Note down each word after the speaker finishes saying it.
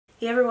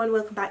Hey everyone,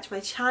 welcome back to my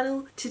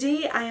channel.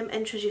 Today I am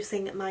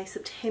introducing my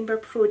September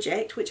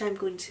project, which I'm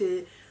going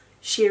to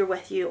share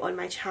with you on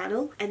my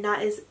channel, and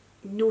that is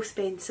No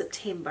Spend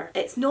September.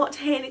 It's not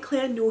technically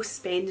a no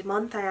spend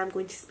month. I am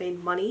going to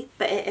spend money,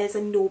 but it is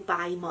a no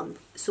buy month.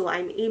 So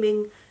I'm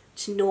aiming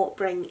to not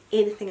bring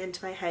anything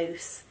into my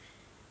house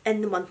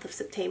in the month of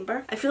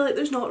September. I feel like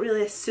there's not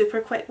really a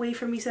super quick way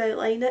for me to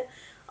outline it,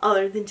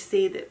 other than to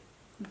say that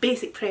the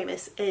basic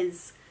premise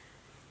is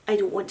I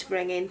don't want to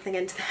bring anything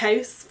into the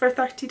house for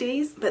 30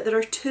 days, but there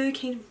are two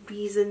kind of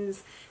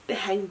reasons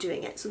behind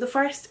doing it. So the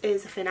first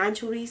is a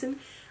financial reason,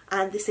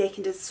 and the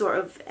second is sort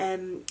of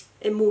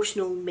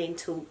emotional,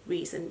 mental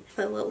reason.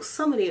 A little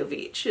summary of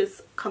each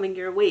is coming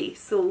your way,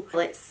 so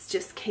let's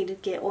just kind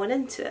of get on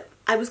into it.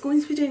 I was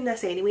going to be doing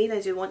this anyway, and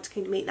I do want to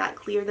kind of make that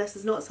clear. This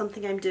is not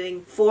something I'm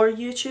doing for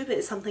YouTube,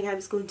 it's something I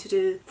was going to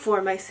do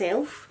for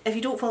myself. If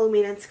you don't follow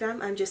me on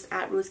Instagram, I'm just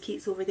at Rose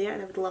Keats over there,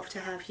 and I would love to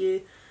have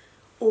you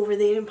over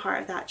there and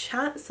part of that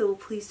chat, so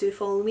please do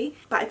follow me.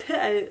 But I put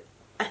out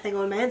a thing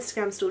on my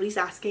Instagram stories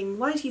asking,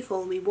 why do you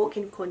follow me, what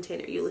kind of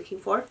content are you looking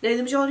for? Now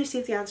the majority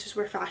of the answers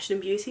were fashion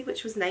and beauty,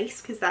 which was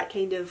nice because that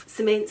kind of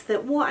cements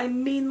that what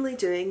I'm mainly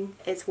doing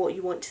is what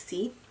you want to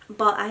see.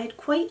 But I had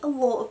quite a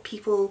lot of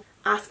people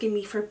asking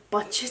me for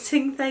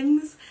budgeting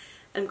things.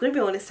 I'm going to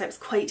be honest, I was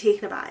quite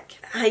taken aback.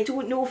 I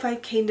don't know if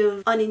I've kind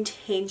of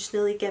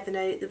unintentionally given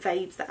out the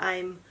vibes that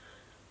I'm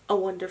a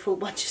wonderful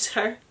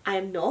budgeter. I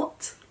am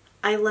not.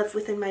 I live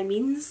within my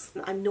means.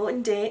 I'm not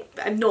in debt.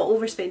 I'm not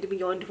overspending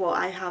beyond what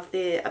I have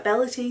the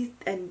ability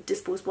and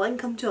disposable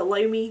income to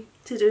allow me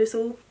to do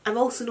so. I'm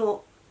also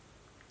not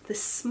the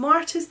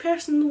smartest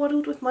person in the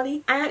world with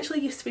money. I actually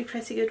used to be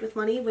pretty good with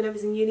money when I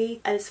was in uni.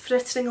 I was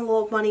frittering a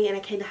lot of money, and I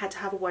kind of had to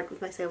have a word with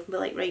myself and be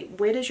like, right,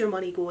 where is your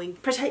money going?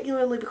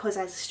 Particularly because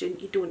as a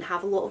student you don't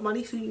have a lot of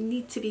money, so you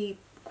need to be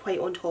quite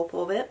on top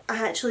of it.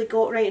 I actually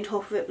got right on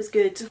top of it, was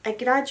good. I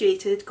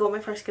graduated, got my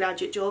first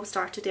graduate job,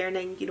 started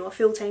earning, you know, a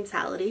full-time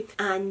salary,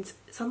 and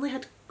suddenly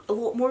had a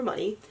lot more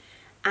money.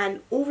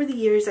 And over the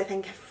years I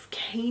think I've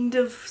kind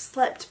of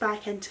slipped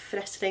back into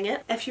frittering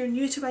it. If you're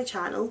new to my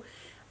channel,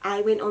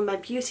 I went on my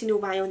beauty no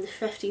buy on the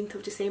 15th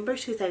of December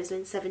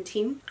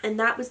 2017, and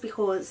that was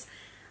because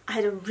I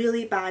had a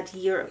really bad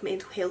year of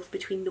mental health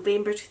between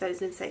November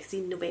 2016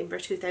 and November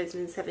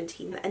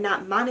 2017, and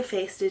that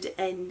manifested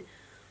in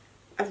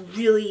a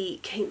really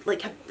kind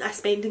like a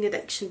spending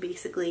addiction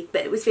basically,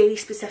 but it was very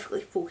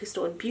specifically focused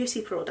on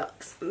beauty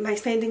products. My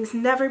spending's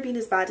never been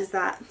as bad as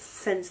that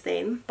since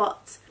then,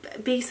 but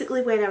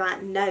basically where I'm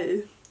at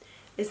now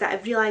is that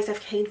I've realised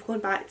I've kind of gone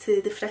back to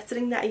the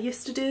frittering that I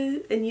used to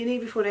do in uni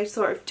before I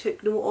sort of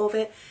took note of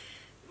it,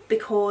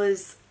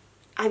 because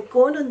I've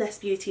gone on this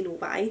beauty no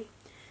buy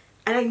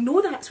and I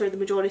know that's where the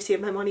majority of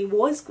my money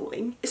was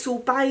going, so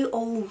by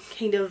all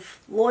kind of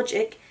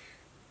logic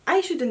I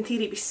should in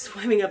theory be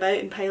swimming about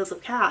in piles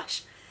of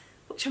cash,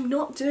 which I'm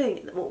not doing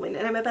at the moment,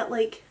 and I'm a bit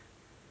like,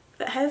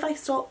 but how have I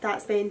stopped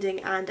that spending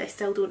and I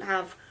still don't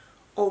have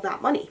all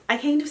that money? I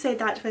kind of said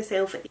that to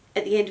myself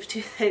at the end of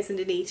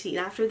 2018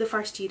 after the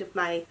first year of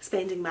my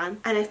spending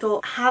ban, and I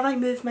thought, have I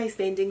moved my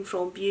spending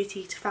from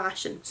beauty to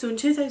fashion? So in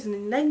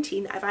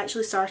 2019 I've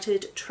actually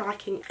started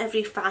tracking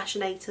every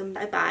fashion item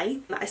I buy.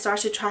 I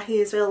started tracking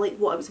as well like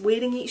what I was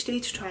wearing each day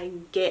to try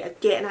and get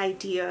an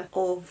idea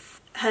of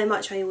how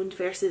much I owned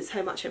versus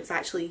how much I was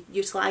actually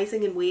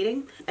utilising and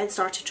wearing, and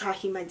started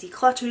tracking my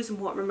declutters and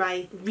what were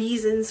my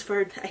reasons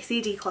for, I say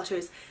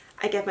declutters,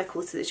 I give my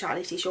clothes to the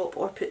charity shop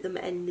or put them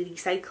in the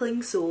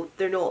recycling, so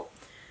they're not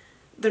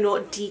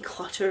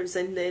declutters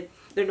and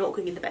they're not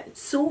going in the bin.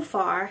 So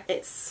far,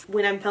 it's,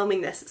 when I'm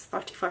filming this, it's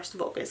 31st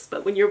of August,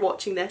 but when you're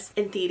watching this,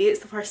 in theory it's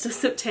the 1st of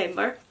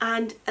September,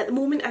 and at the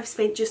moment I've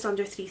spent just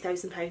under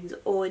 £3,000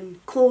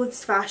 on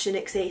clothes, fashion,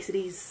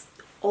 accessories,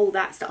 all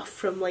that stuff,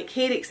 from like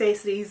hair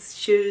accessories,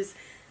 shoes,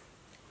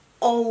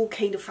 all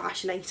kind of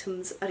fashion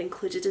items are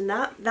included in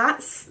that.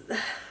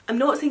 I'm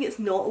not saying it's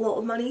not a lot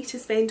of money to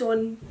spend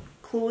on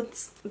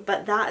clothes,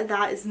 but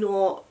that is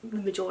not the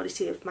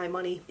majority of my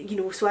money, you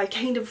know. So I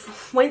kind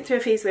of went through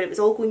a phase where it was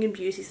all going in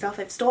beauty stuff.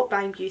 I've stopped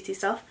buying beauty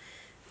stuff,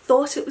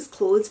 thought it was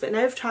clothes, but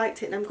now I've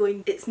tracked it and I'm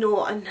going, it's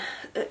not,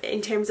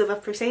 in terms of a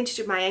percentage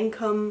of my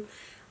income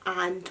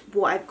and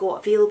what I've got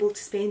available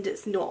to spend,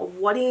 it's not a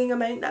worrying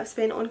amount that I've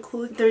spent on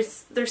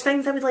clothes. There's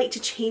things I would like to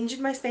change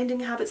in my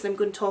spending habits, and I'm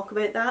going to talk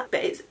about that,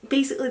 but it's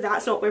basically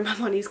that's not where my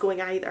money's going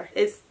either,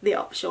 is the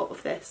upshot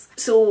of this.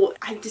 So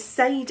I've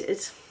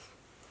decided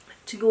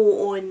to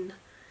go on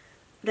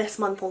this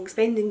month-long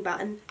spending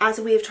ban as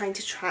a way of trying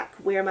to track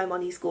where my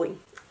money's going,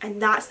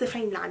 and that's the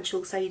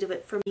financial side of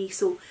it for me.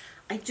 So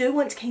I do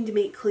want to kind of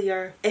make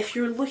clear, if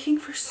you're looking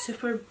for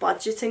super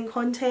budgeting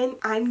content,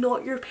 I'm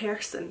not your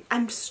person.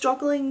 I'm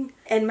struggling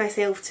in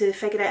myself to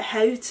figure out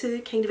how to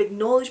kind of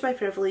acknowledge my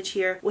privilege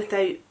here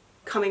without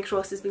coming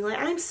across as being like,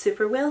 I'm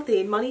super wealthy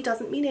and money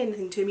doesn't mean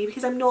anything to me,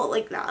 because I'm not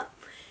like that.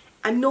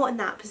 I'm not in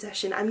that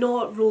position. I'm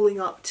not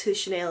rolling up to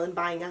Chanel and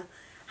buying a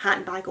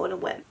handbag on a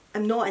whim.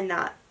 I'm not in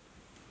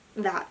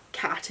that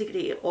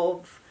category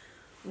of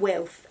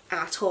wealth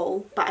at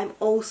all, but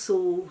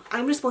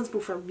I'm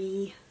responsible for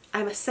me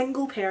I'm a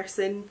single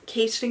person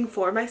catering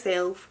for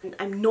myself.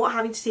 I'm not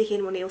having to take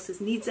anyone else's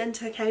needs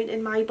into account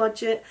in my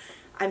budget.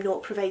 I'm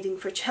not providing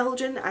for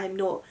children. I'm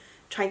not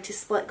trying to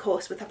split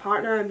costs with a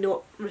partner. I'm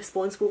not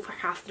responsible for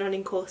half the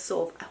running costs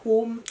of a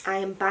home. I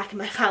am back in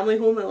my family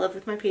home. I live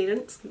with my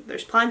parents.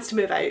 There's plans to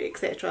move out,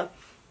 etc.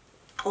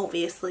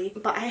 Obviously.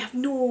 But I have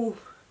no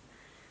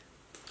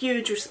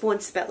huge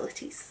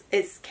responsibilities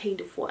is kind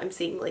of what I'm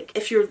saying. Like,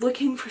 if you're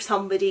looking for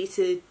somebody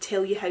to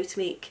tell you how to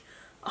make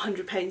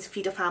 £100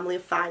 feed a family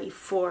of 5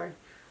 for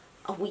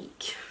a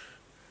week,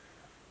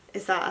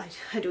 is that,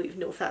 I don't even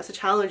know if that's a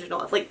challenge or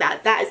not. Like,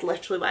 that is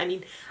literally what I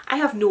mean. I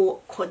have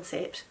no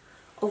concept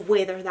of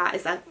whether that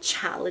is a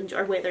challenge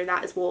or whether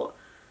that is what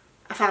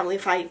a family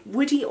of 5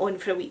 would eat on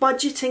for a week.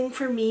 Budgeting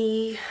for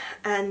me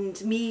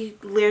and me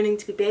learning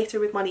to be better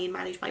with money and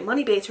manage my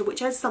money better,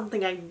 which is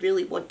something I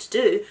really want to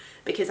do,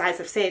 because as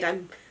I've said,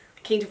 I'm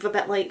kind of a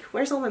bit like,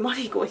 where's all my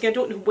money going? I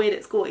don't know where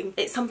it's going.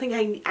 It's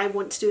something I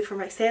want to do for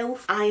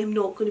myself. I am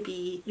not going to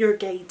be your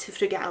guide to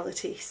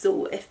frugality.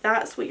 So if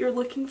that's what you're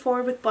looking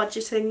for with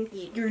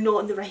budgeting, you're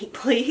not in the right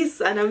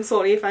place. And I'm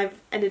sorry if I've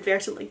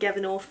inadvertently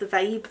given off the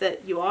vibe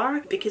that you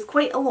are, because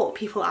quite a lot of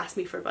people ask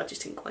me for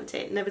budgeting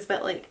content and I was a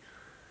bit like,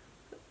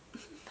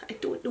 I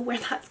don't know where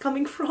that's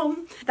coming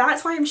from.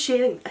 That's why I'm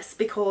sharing this,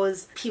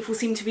 because people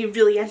seem to be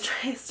really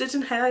interested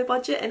in how I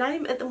budget, and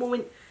I'm at the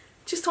moment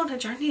just on a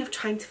journey of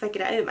trying to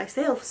figure it out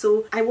myself.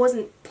 So I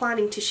wasn't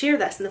planning to share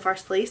this in the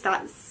first place.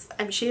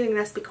 I'm sharing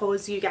this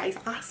because you guys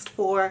asked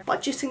for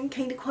budgeting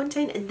kind of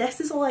content, and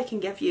this is all I can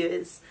give you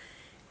is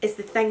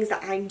the things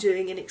that I'm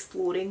doing and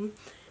exploring,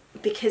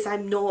 because I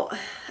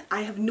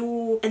have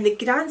no, in the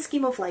grand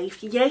scheme of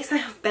life, yes I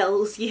have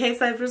bills, yes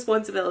I have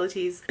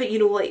responsibilities, but you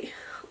know,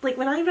 like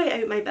when I write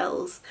out my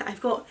bills, I've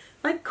got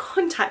my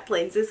contact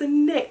lenses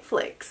and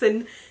Netflix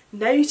and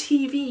Now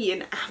TV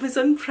and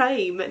Amazon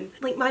Prime, and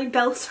like my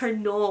bills are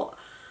not,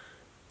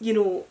 you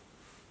know,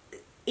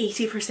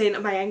 80%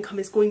 of my income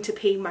is going to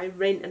pay my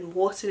rent and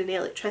water and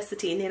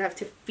electricity, and then I have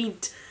to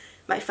feed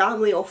my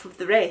family off of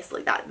the rest.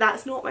 Like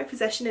that's not my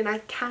position, and I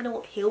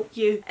cannot help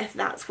you if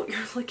that's what you're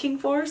looking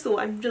for. So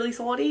I'm really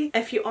sorry.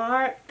 If you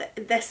are,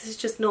 this is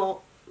just not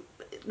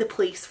the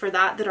place for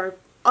that. There are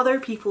other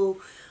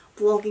people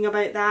blogging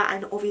about that,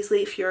 and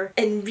obviously if you're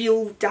in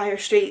real dire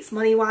straits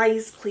money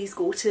wise, please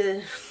go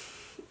to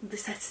the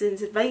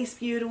Citizens Advice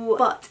Bureau.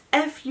 But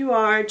if you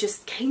are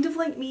just kind of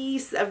like me,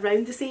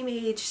 around the same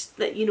age,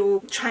 that, you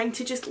know, trying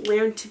to just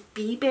learn to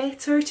be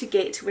better to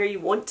get to where you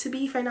want to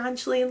be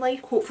financially in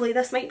life, hopefully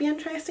this might be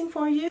interesting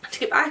for you. To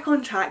get back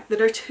on track,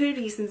 there are 2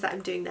 reasons that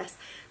I'm doing this.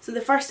 So the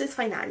first is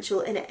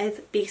financial, and it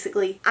is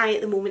basically, I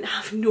at the moment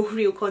have no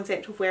real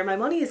concept of where my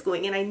money is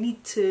going, and I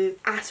need to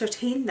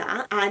ascertain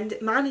that and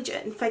manage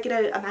it and figure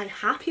out, am I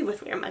happy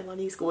with where my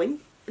money is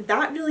going?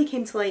 That really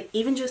came to light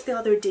even just the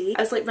other day.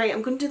 I was like, right,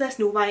 I'm going to do this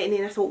no buy, and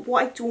then I thought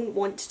what I don't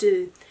want to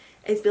do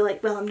is be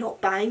like, well, I'm not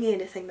buying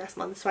anything this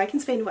month, so I can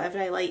spend whatever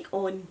I like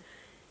on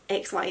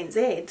X, Y and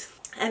Z,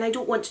 and I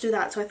don't want to do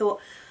that. So I thought,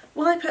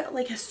 well, I put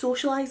like a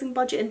socialising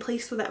budget in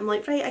place so that I'm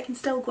like, right, I can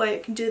still go out, I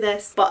can do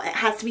this, but it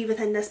has to be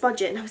within this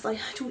budget. And I was like,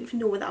 I don't even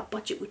know what that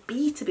budget would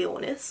be, to be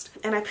honest.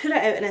 And I put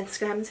it out on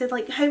Instagram and said,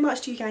 like, how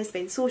much do you guys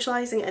spend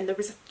socialising? And there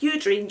was a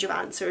huge range of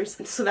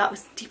answers, so that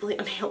was deeply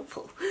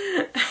unhelpful.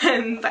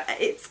 But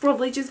it's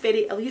probably just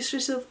very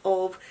illustrative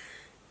of,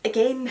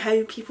 again,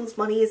 how people's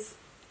money is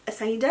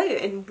assigned out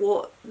and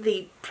what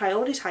they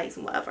prioritise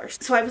and whatever.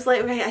 So I was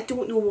like, right, I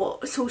don't know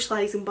what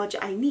socialising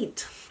budget I need.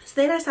 So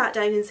then I sat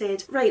down and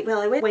said, right,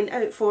 well, I went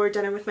out for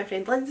dinner with my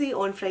friend Lindsay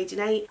on Friday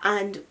night,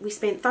 and we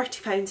spent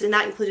 £30, and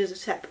that included a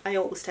tip. I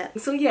always tip.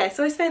 So yeah,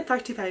 so I spent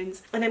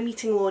 £30, and I'm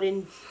meeting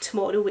Lauren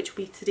tomorrow, which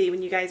will be today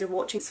when you guys are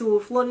watching. So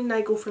if Lauren and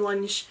I go for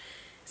lunch,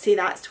 say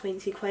that's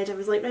 20 quid, I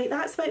was like, right,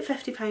 that's about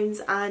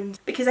 £50, and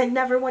because I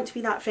never want to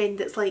be that friend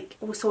that's like,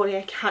 oh sorry,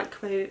 I can't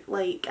come out,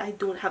 like I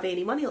don't have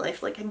any money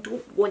left. Like, I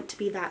don't want to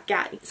be that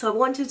guy. So I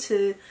wanted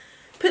to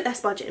put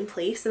this budget in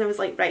place, and I was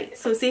like, right,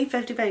 so say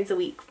 £50 a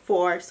week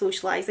for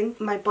socialising,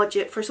 my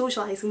budget for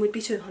socialising would be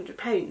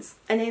 £200.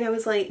 And then I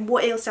was like,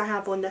 what else do I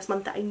have on this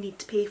month that I need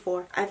to pay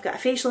for? I've got a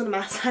facial and a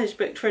massage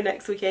booked for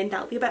next weekend,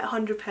 that'll be about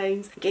 £100.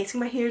 I'm getting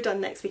my hair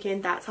done next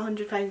weekend, that's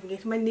 £100. I'm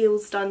getting my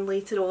nails done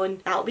later on,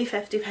 that'll be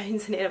 £50.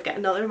 And then I've got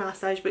another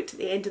massage booked at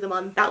the end of the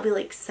month, that'll be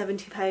like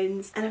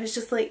 £70. And I was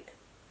just like,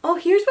 oh,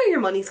 here's where your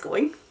money's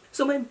going.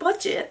 So my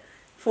budget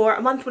for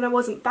a month when I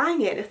wasn't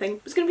buying anything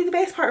was going to be the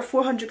best part of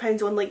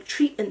 £400 on like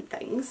treatment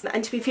things.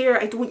 And to be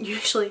fair, I don't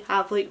usually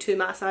have like 2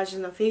 massages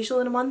and a facial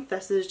in a month.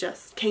 This is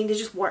just kind of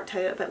just worked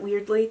out a bit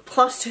weirdly.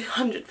 Plus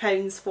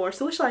 £200 for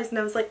socialising. And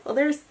I was like, well,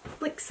 there's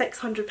like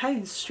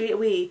 £600 straight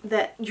away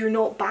that you're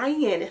not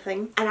buying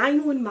anything. And I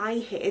know in my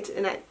head,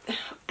 and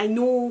I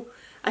know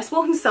I've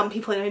spoken to some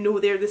people and I know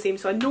they're the same,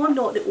 so I know I'm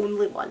not the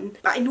only one,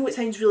 but I know it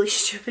sounds really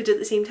stupid at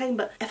the same time,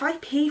 but if I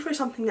pay for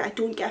something that I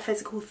don't get a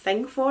physical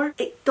thing for,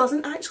 it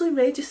doesn't actually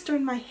register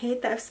in my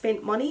head that I've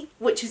spent money,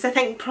 which is I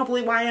think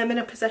probably why I'm in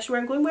a position where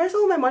I'm going, where's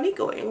all my money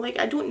going? Like,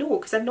 I don't know,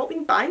 because I've not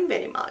been buying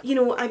very much. You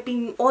know, I've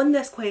been on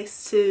this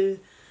quest to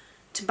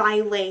to buy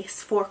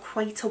less for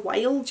quite a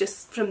while,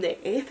 just from the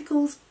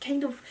ethicals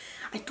kind of.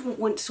 I don't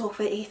want to talk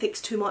about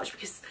ethics too much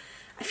because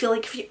I feel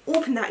like if you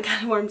open that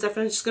can of worms,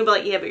 everyone's just going to be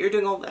like, yeah, but you're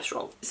doing all this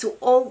wrong.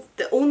 So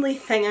the only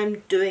thing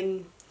I'm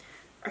doing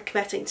or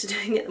committing to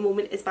doing at the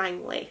moment is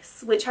buying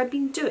less, which I've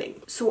been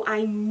doing. So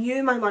I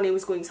knew my money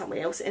was going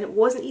somewhere else, and it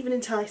wasn't even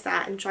until I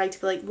sat and tried to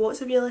be like,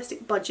 what's a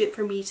realistic budget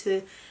for me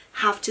to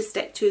have to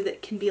stick to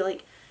that can be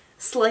like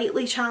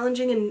slightly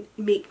challenging and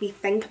make me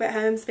think about how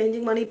I'm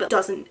spending money but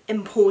doesn't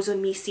impose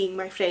on me seeing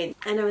my friend.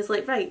 And I was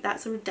like, right,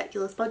 that's a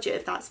ridiculous budget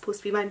if that's supposed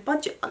to be my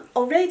budget.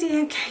 Already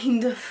I'm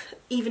kind of,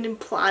 even in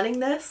planning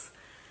this,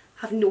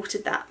 have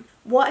noted that.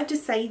 What I've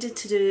decided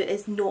to do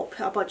is not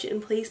put a budget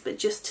in place, but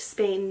just to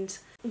spend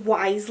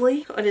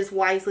wisely, or as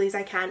wisely as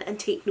I can, and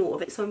take note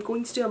of it. So I'm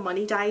going to do a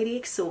money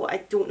diary, so I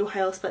don't know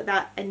how I'll split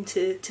that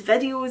into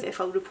videos, if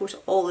I'll report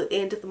it all at the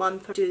end of the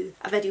month or do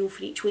a video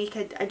for each week,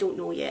 I don't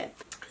know yet.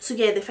 So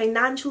yeah, the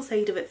financial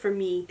side of it for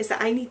me is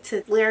that I need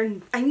to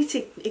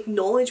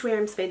acknowledge where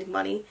I'm spending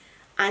money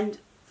and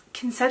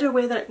consider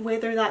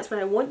whether that's where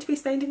I want to be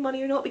spending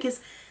money or not, because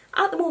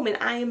at the moment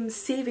I am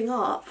saving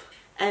up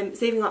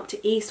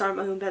to A, start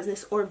my own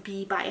business, or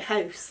B, buy a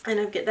house. And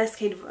I've got this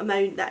kind of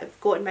amount that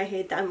I've got in my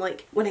head that I'm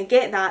like, when I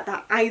get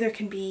that either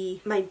can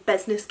be my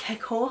business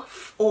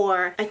kick-off,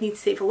 or I need to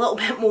save a little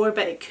bit more,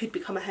 but it could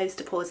become a house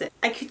deposit.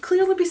 I could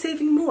clearly be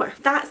saving more.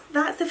 That's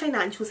the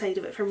financial side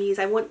of it for me, is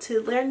I want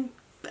to learn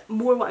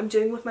more what I'm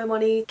doing with my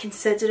money,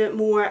 consider it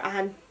more,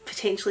 and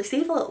potentially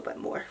save a little bit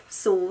more.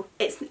 So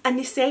it's a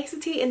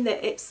necessity in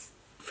that it's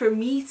for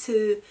me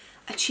to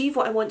achieve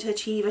what I want to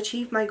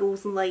achieve my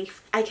goals in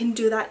life. I can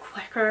do that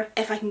quicker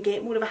if I can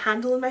get more of a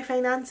handle on my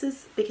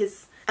finances,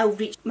 because I'll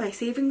reach my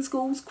savings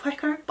goals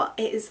quicker. But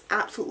it is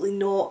absolutely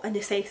not a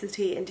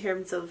necessity in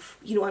terms of,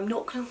 you know, I'm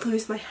not going to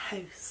lose my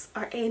house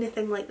or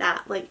anything like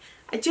that. Like,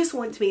 I just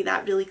want to make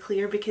that really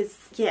clear,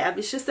 because yeah, I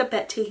was just a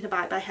bit taken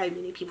aback by how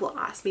many people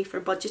ask me for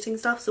budgeting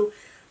stuff. So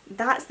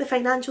that's the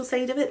financial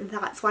side of it.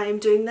 That's why I'm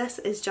doing this,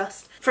 is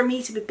just for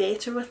me to be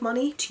better with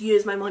money, to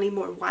use my money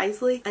more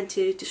wisely and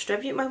to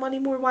distribute my money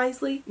more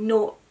wisely,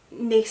 not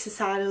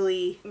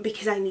necessarily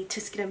because I need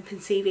to scrimp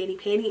and save any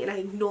penny. And I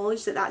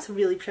acknowledge that that's a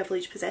really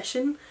privileged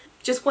position.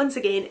 Just once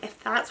again,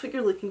 if that's what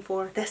you're looking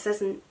for, this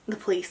isn't the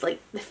place. Like,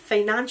 the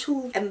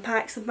financial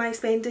impacts of my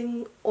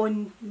spending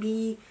on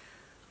me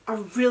are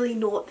really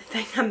not the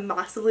thing I'm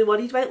massively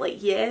worried about.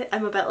 Like, yeah,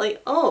 I'm a bit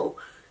like, oh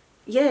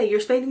yeah, you're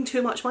spending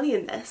too much money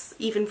in this,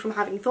 even from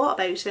having thought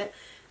about it,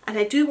 and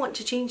I do want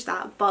to change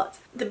that. But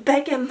the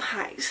big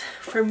impact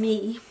for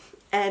me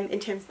in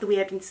terms of the way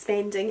I've been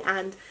spending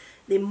and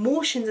the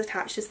emotions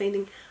attached to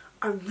spending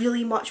are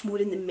really much more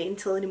in the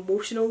mental and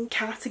emotional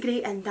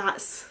category, and that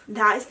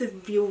is the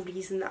real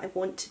reason that I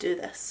want to do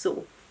this.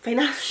 So,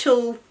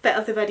 financial bit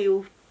of the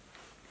video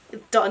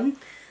done.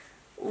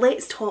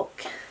 Let's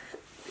talk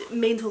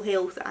mental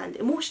health and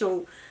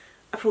emotional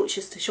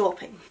approaches to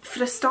shopping.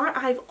 For a start,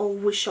 I've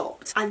always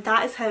shopped, and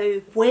that is how,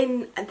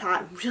 when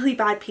that really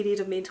bad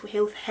period of mental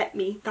health hit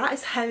me, that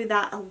is how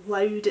that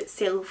allowed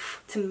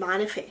itself to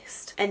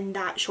manifest in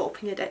that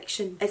shopping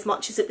addiction. As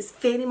much as it was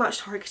very much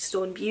targeted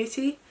on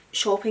beauty,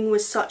 shopping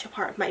was such a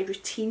part of my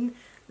routine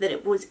that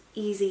it was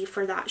easy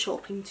for that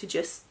shopping to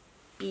just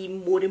be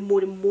more and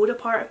more and more a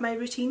part of my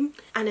routine.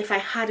 And if I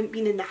hadn't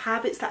been in the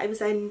habits that I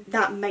was in,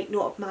 that might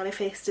not have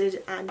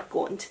manifested and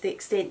gotten to the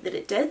extent that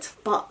it did.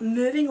 But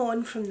moving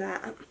on from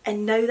that,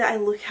 and now that I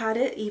look at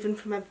it even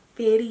from a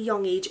very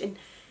young age, and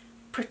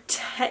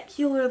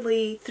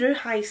particularly through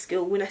high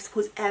school, when I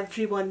suppose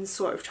everyone's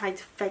sort of trying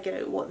to figure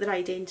out what their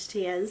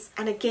identity is,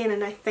 and again,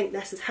 and I think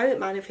this is how it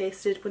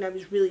manifested when I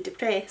was really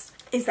depressed,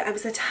 is that I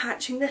was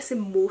attaching this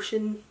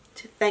emotion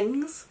to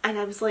things, and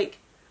I was like,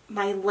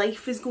 my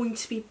life is going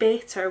to be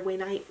better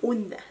when I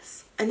own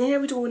this. And then I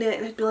would own it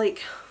and I'd be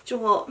like, do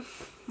you know what,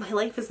 my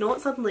life is not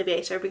suddenly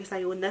better because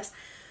I own this,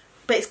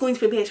 but it's going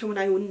to be better when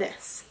I own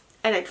this.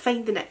 And I'd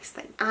find the next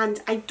thing.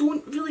 And I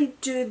don't really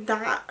do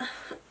that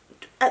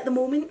at the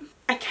moment.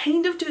 I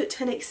kind of do it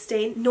to an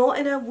extent, not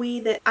in a way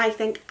that I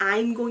think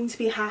I'm going to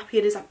be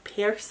happier as a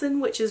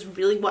person, which is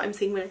really what I'm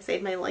saying when I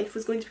said my life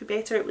was going to be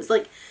better. It was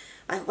like,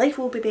 my life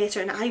will be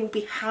better and I will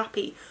be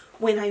happy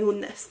when I own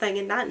this thing,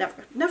 and that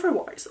never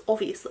works,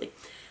 obviously.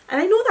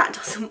 And I know that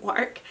doesn't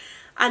work.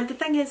 And the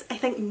thing is, I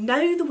think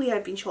now the way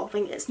I've been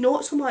shopping, it's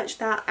not so much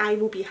that I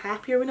will be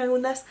happier when I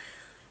own this,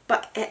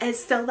 but it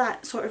is still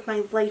that sort of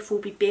my life will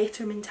be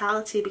better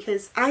mentality,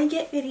 because I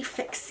get very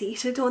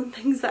fixated on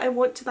things that I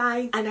want to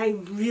buy, and I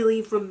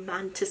really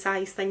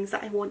romanticise things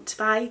that I want to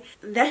buy.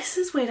 This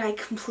is where I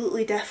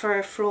completely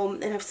differ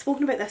from, and I've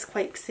spoken about this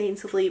quite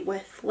extensively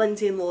with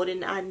Lindsay and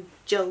Lauren and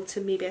Jill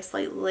to maybe a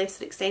slightly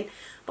lesser extent,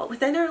 but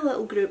within our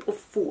little group of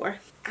 4,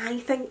 I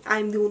think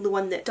I'm the only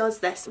one that does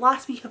this.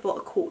 Last week I bought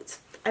a coat.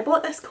 I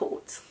bought this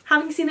coat,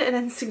 having seen it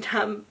on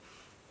Instagram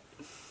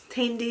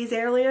 10 days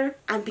earlier,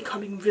 and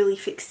becoming really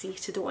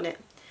fixated on it.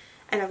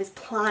 and I was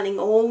planning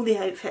all the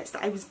outfits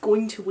that I was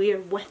going to wear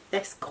with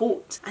this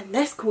coat, and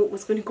this coat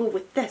was going to go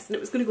with this, and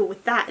it was going to go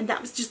with that, and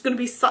that was just going to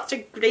be such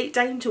a great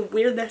time to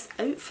wear this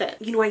outfit.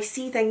 You know, I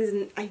see things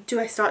and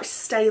I start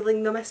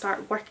styling them, I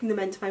start working them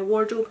into my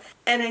wardrobe,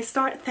 and I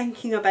start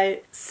thinking about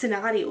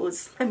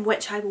scenarios in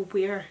which I will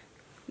wear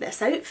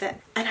this outfit,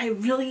 and I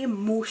really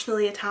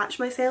emotionally attach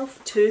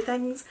myself to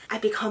things. I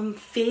become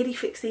very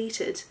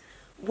fixated.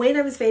 When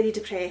I was very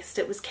depressed,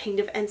 it was kind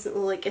of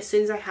instantly like, as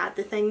soon as I had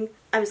the thing,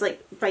 I was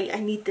like, right, I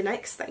need the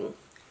next thing.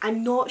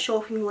 I'm not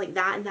shopping like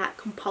that in that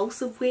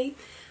compulsive way,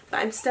 but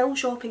I'm still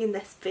shopping in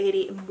this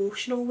very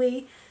emotional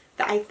way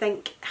that I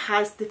think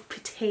has the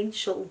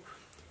potential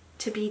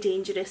to be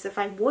dangerous if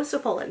I was to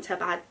fall into a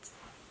bad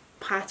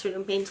pattern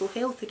of mental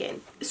health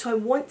again. So I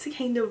want to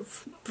kind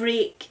of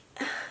break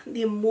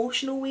the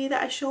emotional way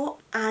that I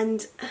shop,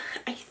 and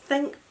I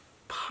think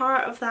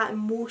part of that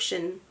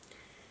emotion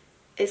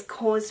is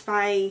caused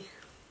by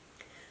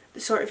the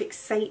sort of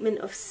excitement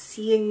of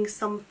seeing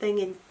something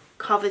and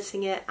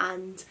coveting it,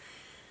 and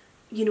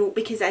you know,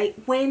 because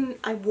when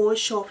I was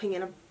shopping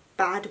in a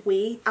bad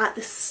way at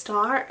the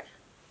start,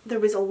 there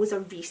was always a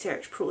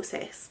research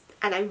process,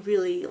 and I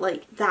really,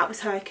 like, that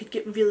was how I could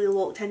get really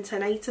locked into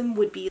an item,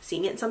 would be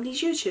seeing it in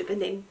somebody's YouTube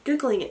and then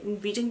googling it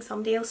and reading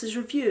somebody else's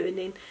review and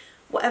then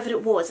whatever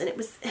it was. And it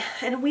was,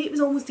 in a way, it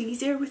was almost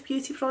easier with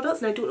beauty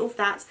products, and I don't know if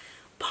that's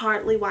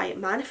partly why it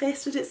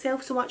manifested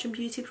itself so much in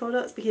beauty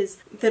products, because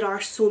there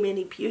are so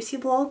many beauty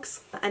blogs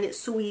and it's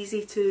so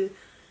easy to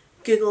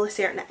Google a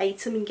certain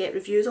item and get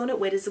reviews on it,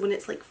 whereas when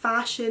it's like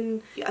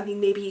fashion, I mean,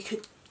 maybe you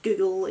could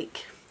Google,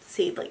 like,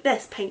 say like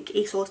this pink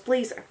ASOS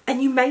blazer,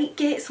 and you might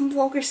get some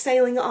bloggers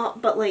styling it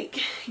up, but like,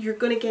 you're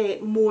gonna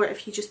get more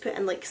if you just put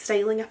in like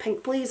styling a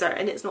pink blazer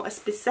and it's not a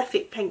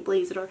specific pink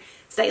blazer, or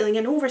styling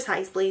an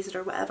oversized blazer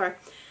or whatever.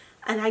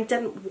 And I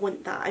didn't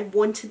want that. I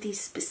wanted these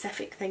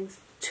specific things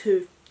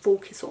to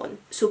focus on.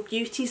 So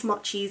beauty's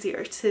much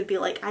easier to be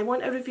like, I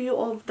want a review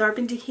of the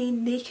Urban Decay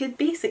Naked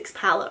Basics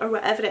palette, or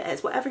whatever it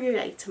is, whatever your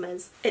item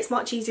is. It's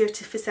much easier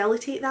to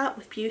facilitate that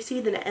with beauty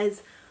than it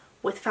is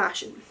with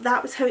fashion.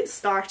 That was how it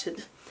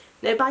started.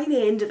 Now by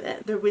the end of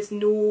it, there was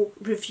no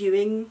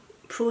reviewing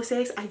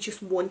process. I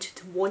just wanted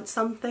to want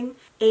something.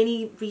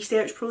 Any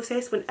research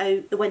process went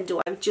out the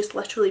window. I would just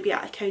literally be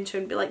at a counter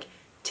and be like,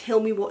 tell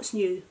me what's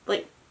new,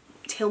 like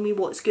tell me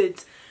what's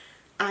good.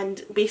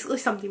 And basically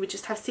somebody would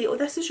just have to say, oh,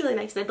 this is really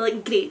nice, and I'd be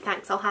like, great,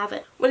 thanks, I'll have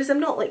it. Whereas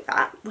I'm not like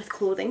that with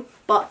clothing,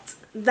 but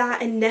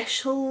that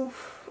initial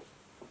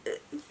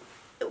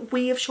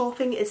way of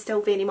shopping is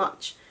still very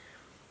much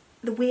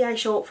the way I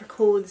shop for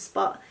clothes,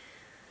 but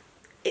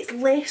it's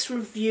less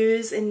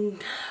reviews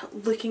and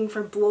looking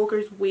for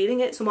bloggers wearing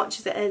it so much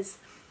as it is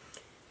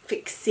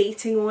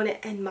fixating on it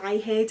in my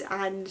head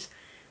and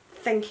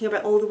thinking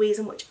about all the ways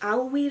in which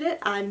I'll wear it.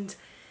 And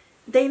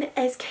then it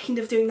is kind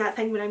of doing that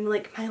thing where I'm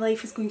like, my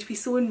life is going to be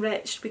so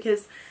enriched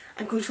because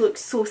I'm going to look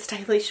so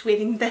stylish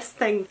wearing this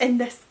thing in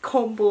this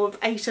combo of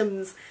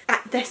items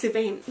at this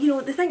event. You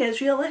know, the thing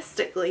is,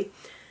 realistically,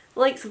 the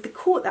likes of the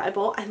coat that I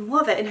bought, I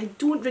love it and I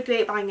don't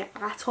regret buying it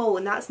at all,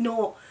 and that's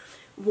not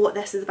what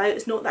this is about.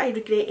 It's not that I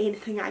regret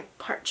anything I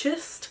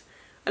purchased,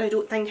 and I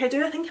don't think I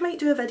do. I think I might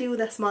do a video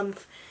this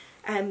month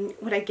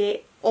where I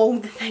get all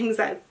the things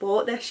that I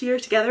bought this year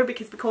together,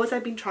 because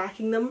I've been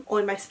tracking them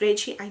on my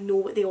spreadsheet, I know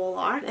what they all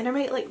are, and I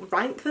might like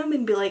rank them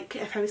and be like,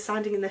 if I was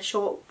standing in this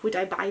shop, would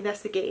I buy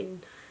this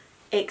again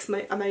X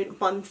amount of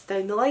months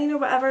down the line or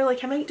whatever.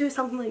 Like, I might do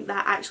something like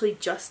that actually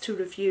just to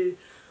review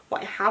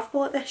what I have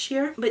bought this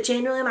year. But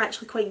generally I'm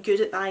actually quite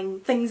good at buying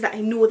things that I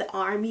know that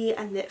are me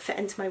and that fit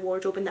into my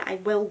wardrobe and that I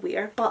will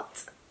wear.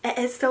 But it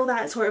is still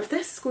that sort of,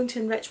 this is going to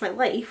enrich my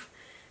life,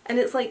 and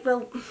it's like,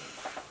 well,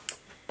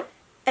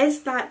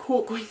 is that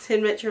coat going to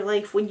enrich your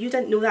life when you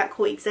didn't know that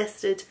coat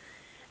existed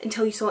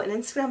until you saw it on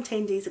Instagram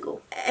 10 days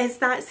ago? Is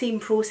that same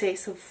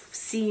process of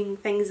seeing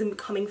things and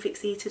becoming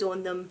fixated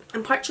on them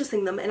and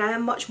purchasing them, and I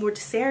am much more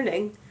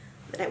discerning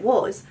than I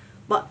was,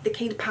 but the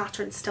kind of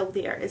pattern's still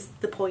there, is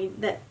the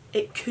point, that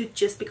it could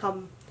just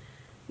become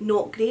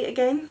not great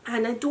again.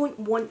 And I don't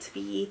want to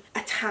be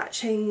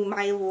attaching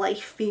my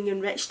life being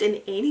enriched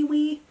in any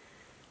way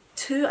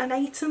to an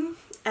item.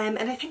 And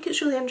I think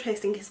it's really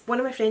interesting because one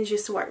of my friends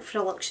used to work for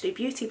a luxury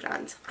beauty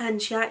brand,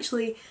 and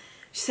she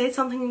said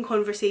something in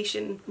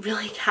conversation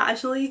really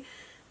casually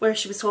where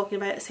she was talking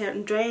about a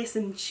certain dress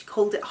and she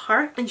called it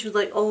her, and she was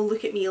like, oh,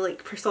 look at me,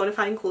 like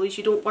personifying clothes,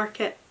 you don't work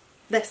at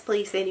this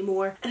place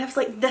anymore. And I was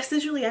like, this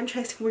is really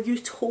interesting, were you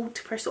told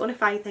to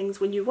personify things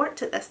when you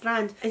worked at this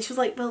brand? And she was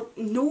like, well,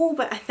 no,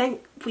 but I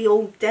think we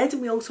all did,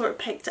 and we all sort of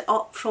picked it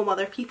up from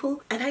other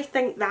people. And I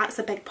think that's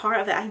a big part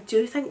of it. I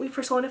do think we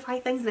personify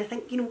things, and I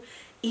think, you know,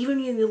 even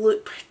when you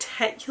look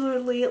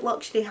particularly at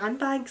luxury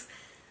handbags,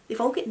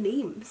 they've all got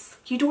names.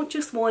 You don't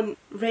just want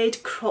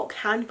red croc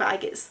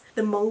handbag, it's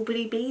the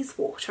Mulberry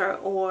Bayswater,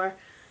 or,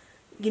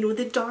 you know,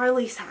 the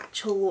Darley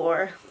satchel,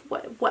 or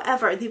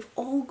whatever. They've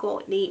all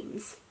got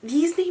names.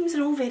 These names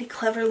are all very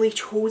cleverly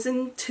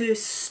chosen to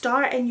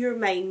start in your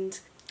mind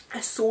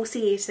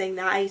associating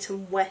that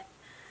item with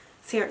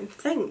certain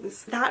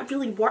things. That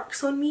really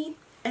works on me.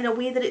 in a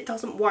way that it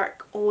doesn't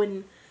work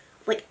on,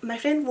 like, my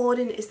friend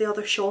Lauren is the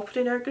other shopper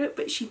in our group,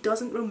 but she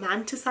doesn't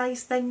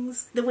romanticise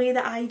things the way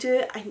that I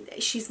do. And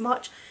she's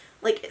much,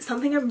 like, it's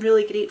something I'm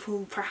really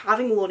grateful for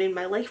having Lauren in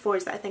my life for,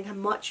 is that I think I'm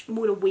much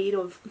more aware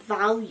of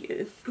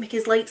value,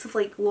 because likes of,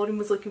 like, Lauren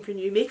was looking for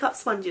new makeup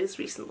sponges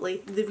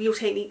recently, the Real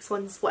Techniques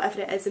ones,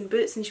 whatever it is, in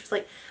Boots, and she was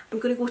like, I'm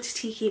going to go to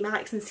TK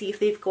Maxx and see if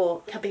they've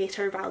got a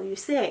better value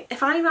set.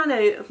 If I ran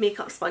out of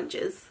makeup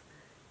sponges,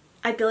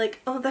 I'd be like,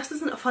 oh, this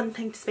isn't a fun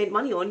thing to spend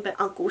money on, but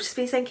I'll go to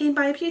Space NK and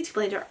buy a beauty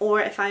blender. Or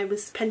if I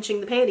was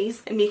pinching the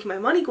pennies and making my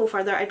money go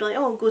further, I'd be like,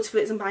 oh, I'll go to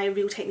Boots and buy a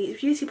Real Techniques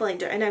beauty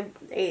blender and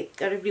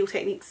or a Real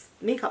Techniques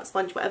makeup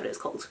sponge, whatever it's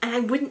called. And I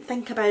wouldn't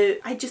think about,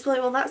 I'd just be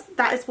like, well,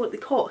 that is what they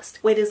cost.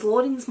 Whereas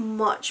Lauren's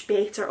much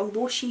better,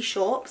 although she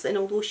shops and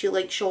although she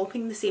likes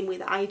shopping the same way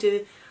that I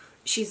do,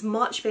 she's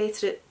much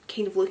better at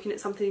kind of looking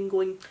at something and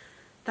going,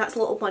 that's a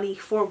lot of money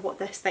for what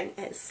this thing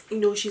is. You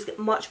know, she's got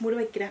much more of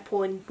a grip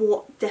on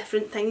what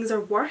different things are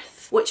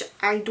worth, which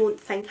I don't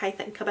think I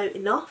think about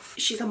enough.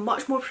 She's a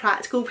much more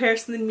practical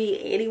person than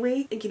me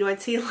anyway. You know,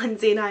 I'd say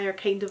Lindsay and I are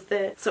kind of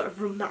the sort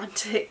of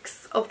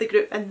romantics of the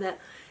group, in that,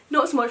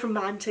 not so much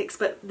romantics,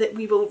 but that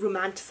we will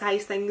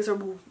romanticise things or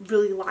will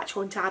really latch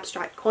on to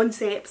abstract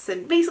concepts.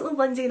 And basically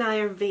Lindsay and I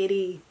are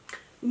very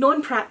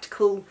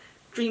non-practical,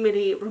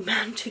 dreamery,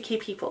 romantic-y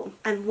people,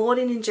 and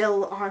Lauren and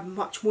Jill are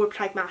much more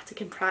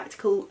pragmatic and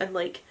practical, and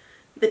like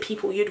the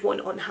people you'd want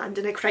on hand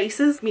in a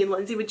crisis. Me and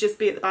Lindsay would just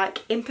be at the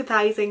back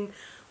empathising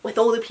with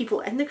all the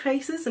people in the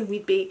crisis, and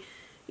we'd be,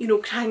 you know,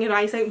 crying our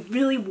eyes out,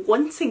 really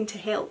wanting to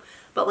help,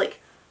 but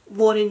like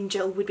Lauren and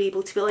Jill would be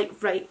able to be like,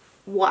 right,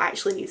 what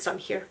actually needs done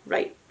here,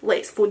 right,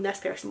 let's phone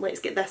this person,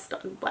 let's get this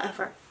done,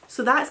 whatever.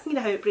 So that's kind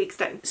of how it breaks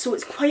down. So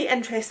it's quite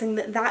interesting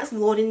that that's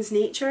Lauren's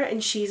nature,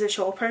 and she's a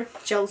shopper.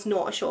 Jill's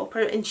not a shopper,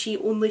 and she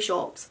only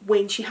shops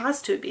when she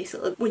has to,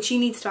 basically. When she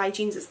needs to buy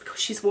jeans, it's because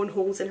she's worn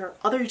holes in her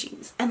other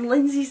jeans. And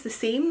Lindsay's the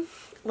same.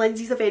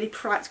 Lindsay's a very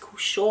practical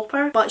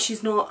shopper, but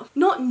she's not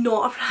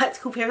a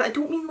practical person. I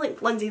don't mean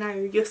like Lindsay and I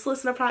are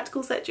useless in a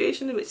practical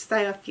situation, which is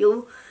how I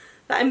feel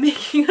that I'm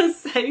making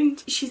us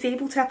sound. She's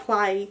able to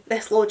apply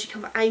this logic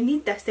of, I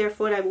need this,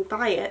 therefore I will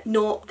buy it,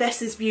 not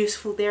this is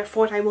beautiful,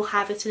 therefore I will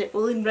have it and it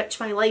will enrich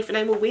my life and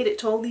I will wear it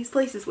to all these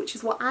places, which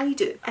is what I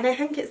do. And I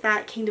think it's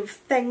that kind of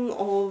thing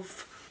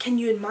of, can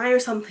you admire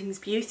something's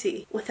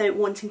beauty without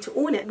wanting to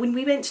own it? When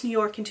we went to New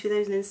York in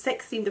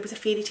 2016, there was a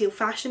fairy tale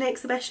fashion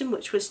exhibition,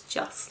 which was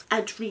just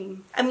a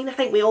dream. I mean, I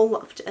think we all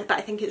loved it, but I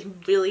think it's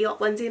really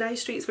up Lindsay and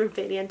I's streets. We're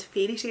very into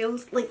fairy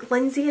tales. Like,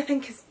 Lindsay, I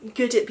think, is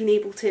good at being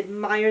able to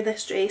admire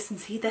this dress and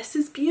say, this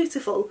is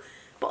beautiful.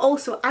 But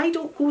also, I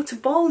don't go to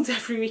balls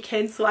every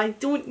weekend, so I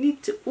don't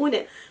need to own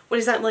it.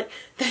 Whereas I'm like,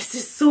 this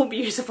is so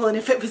beautiful, and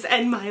if it was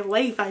in my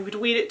life, I would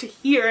wear it to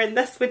here, and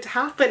this would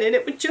happen, and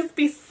it would just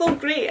be so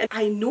great. And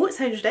I know it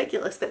sounds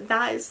ridiculous, but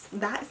that's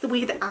the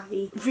way that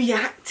I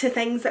react to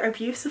things that are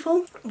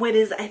beautiful.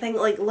 Whereas I think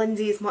like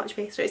Lindsay is much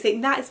better at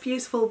saying, that is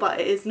beautiful, but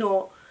it is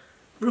not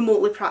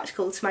remotely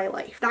practical to my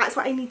life. That's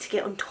what I need to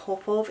get on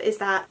top of, is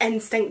that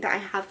instinct that I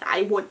have that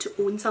I want to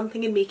own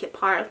something and make it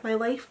part of my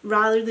life,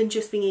 rather than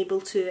just being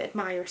able to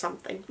admire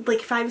something.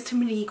 Like, if I was to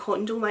Marie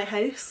Kondo my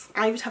house,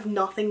 I would have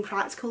nothing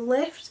practical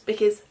left,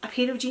 because a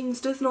pair of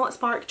jeans does not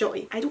spark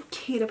joy. I don't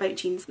care about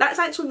jeans. That's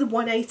actually the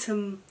one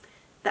item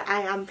that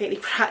I am very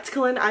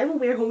practical in. I will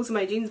wear holes in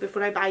my jeans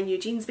before I buy new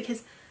jeans,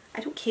 because I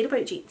don't care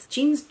about jeans.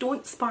 Jeans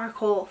don't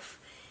spark off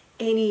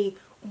any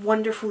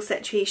wonderful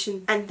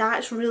situation, and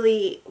that's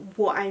really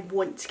what I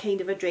want to kind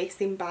of address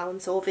the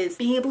imbalance of, is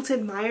being able to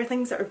admire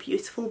things that are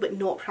beautiful but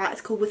not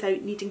practical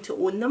without needing to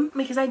own them,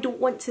 because I don't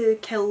want to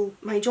kill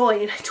my joy,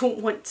 and I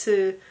don't want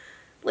to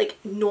like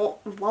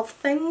not love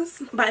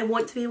things, but I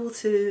want to be able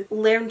to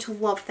learn to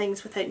love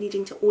things without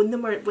needing to own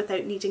them, or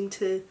without needing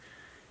to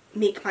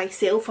make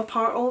myself a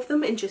part of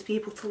them, and just be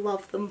able to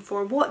love them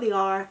for what they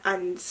are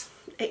and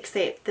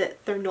accept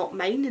that they're not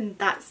mine, and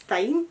that's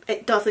fine.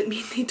 It doesn't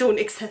mean they don't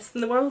exist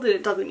in the world, and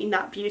it doesn't mean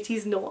that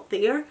beauty's not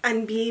there.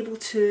 And be able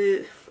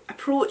to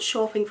approach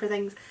shopping for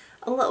things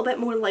a little bit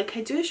more like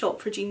I do shop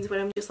for jeans, where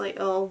I'm just like,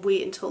 oh, I'll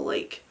wait until,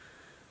 like,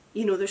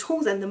 you know, there's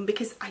holes in them,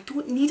 because I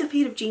don't need a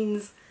pair of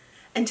jeans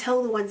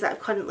until the ones that I've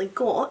currently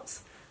got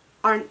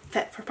aren't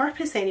fit for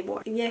purpose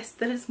anymore. And yes,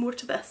 there is more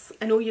to this.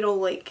 I know you're all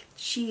like,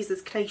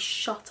 Jesus Christ,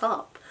 shut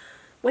up.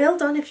 Well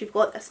done if you've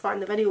got this far in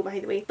the video, by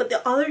the way. But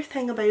the other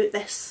thing about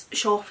this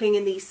shopping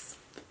and these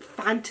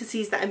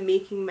fantasies that I'm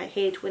making in my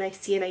head when I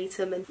see an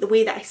item, and the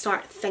way that I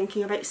start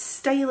thinking about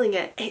styling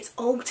it, it's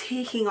all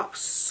taking up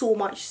so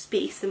much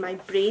space in my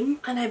brain.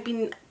 And I've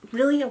been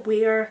really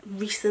aware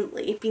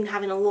recently, been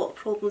having a lot of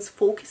problems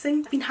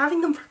focusing. I've been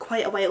having them for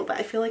quite a while, but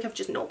I feel like I've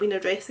just not been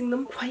addressing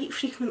them quite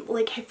frequently.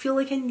 Like, I feel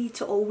like I need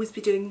to always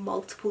be doing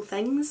multiple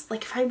things.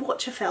 Like, if I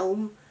watch a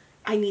film,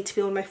 I need to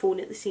be on my phone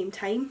at the same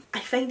time. I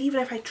find even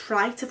if I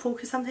try to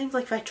focus sometimes,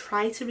 like if I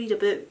try to read a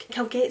book, like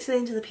I'll get to the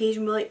end of the page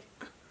and be like,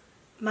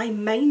 my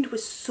mind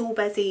was so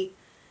busy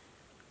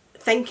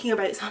thinking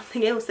about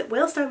something else that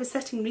whilst I was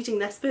sitting reading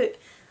this book,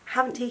 I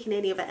haven't taken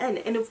any of it in.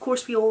 And of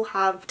course we all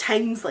have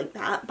times like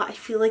that, but I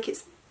feel like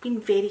it's been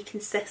very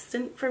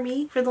consistent for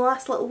me for the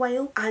last little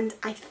while, and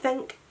I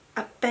think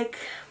a big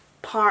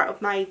part of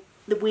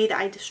the way that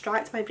I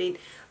distract my brain,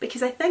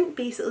 because I think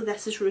basically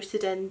this is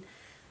rooted in,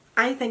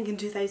 I think in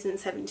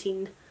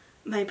 2017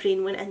 my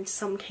brain went into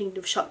some kind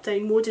of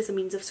shutdown mode as a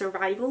means of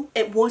survival.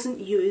 It wasn't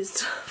used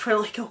for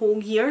like a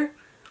whole year,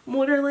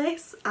 more or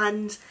less,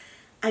 and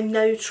I'm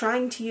now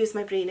trying to use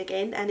my brain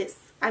again, and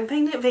I'm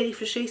finding it very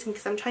frustrating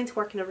because I'm trying to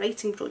work on a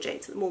writing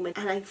project at the moment,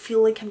 and I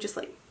feel like I'm just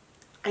like,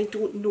 I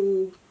don't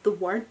know the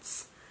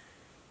words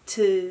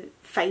to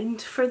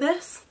find for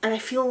this, and I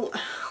feel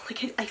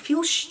like I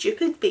feel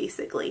stupid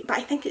basically, but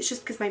I think it's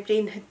just because my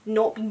brain had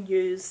not been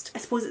used. I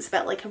suppose it's a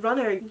bit like a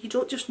runner. You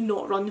don't just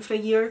not run for a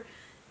year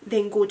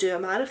then go do a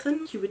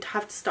marathon. You would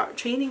have to start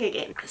training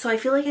again. So I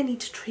feel like I need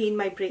to train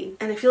my brain,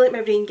 and I feel like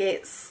my brain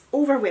gets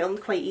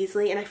overwhelmed quite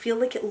easily, and I feel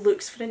like it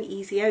looks for an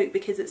easy out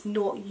because it's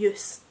not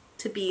used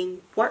to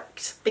being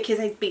worked, because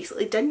I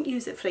basically didn't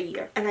use it for a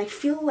year. And I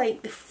feel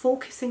like the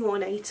focusing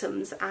on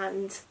items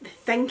and the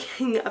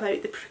thinking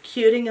about the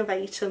procuring of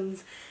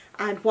items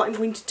and what I'm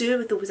going to do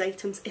with those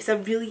items is a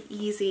really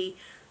easy,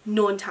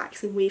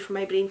 non-taxing way for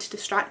my brain to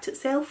distract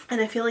itself.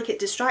 And I feel like it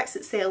distracts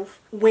itself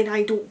when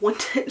I don't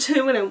want it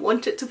to, when I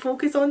want it to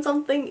focus on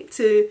something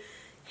to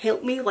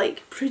help me,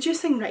 like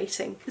producing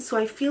writing. So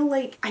I feel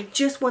like I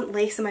just want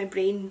less of my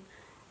brain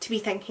to be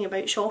thinking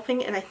about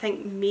shopping, and I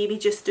think maybe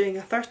just doing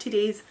a 30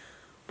 days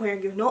where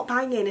you're not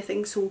buying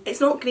anything. So it's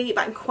not great,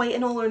 but I'm quite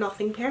an all or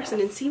nothing person,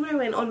 and see where I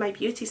went on my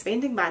beauty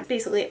spending ban.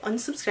 Basically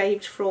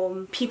unsubscribed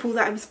from people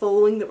that I was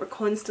following that were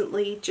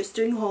constantly just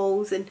doing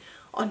hauls, and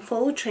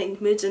unfollowed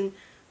Trendmood and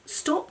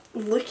stopped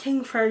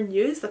looking for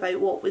news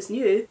about what was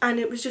new, and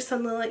it was just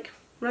suddenly like,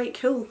 right,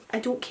 cool, I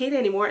don't care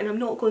anymore, and I'm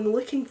not going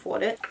looking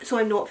for it, so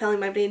I'm not filling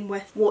my brain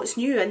with what's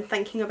new and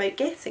thinking about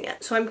getting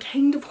it. So I'm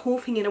kind of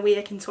hoping in a way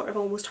I can sort of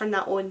almost turn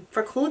that on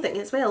for clothing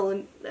as well,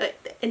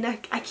 and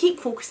I keep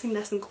focusing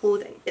this on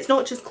clothing. It's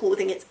not just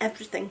clothing, it's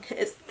everything.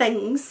 It's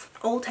things,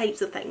 all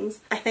types of things.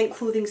 I think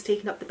clothing's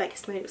taking up the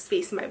biggest amount of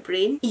space in my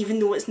brain, even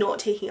though it's not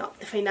taking up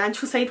the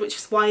financial side, which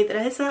is why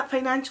there is that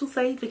financial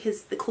side,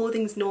 because the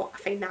clothing's not a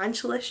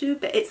financial issue,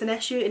 but it's an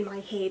issue in my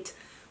head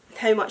with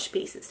how much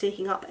space it's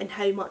taking up and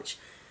how much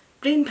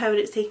brain power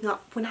it's taking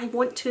up when I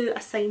want to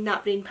assign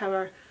that brain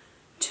power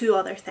to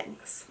other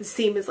things. The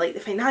same as like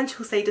the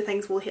financial side of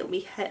things will help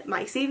me hit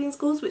my savings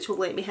goals, which will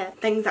let me hit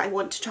things that I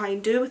want to try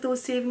and do with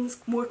those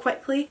savings more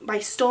quickly. By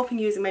stopping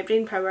using my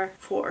brain power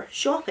for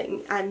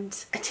shopping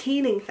and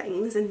attaining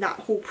things in that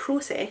whole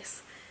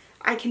process,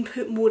 I can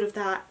put more of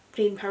that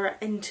brain power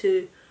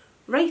into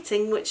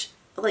writing, which,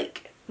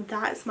 like,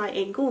 that's my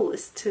end goal,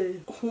 is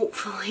to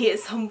hopefully at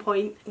some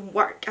point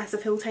work as a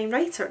full-time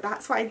writer.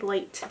 That's what I'd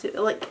like to do.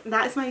 Like,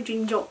 that's my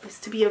dream job, is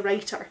to be a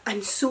writer.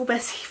 I'm so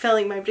busy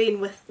filling my brain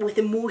with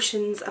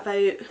emotions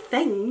about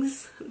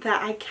things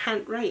that I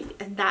can't write,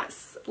 and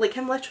that's like,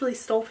 I'm literally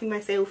stopping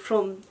myself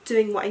from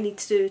doing what I need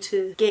to do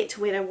to get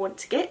to where I want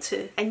to get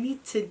to. I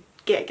need to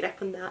get a grip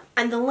on that.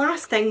 And the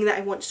last thing that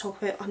I want to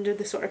talk about under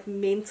the sort of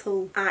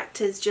mental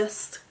act is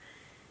just,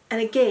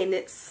 and again,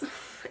 it's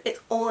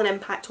all an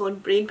impact on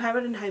brain power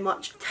and how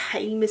much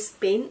time is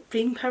spent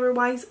brain power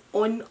wise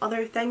on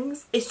other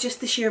things. It's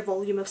just the sheer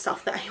volume of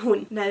stuff that I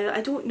own. Now,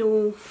 I don't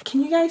know,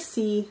 can you guys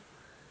see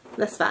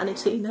this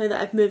vanity now that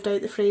I've moved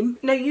out the frame?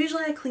 Now,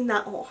 usually I clean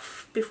that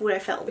off before I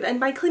film, and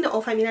by clean it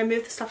off I mean I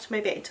move the stuff to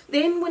my bed.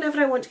 Then whenever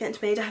I want to get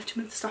into bed I have to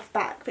move the stuff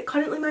back, but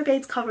currently my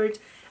bed's covered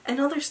in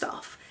other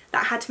stuff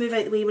that I had to move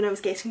out the way when I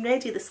was getting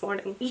ready this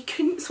morning. You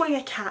couldn't swing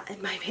a cat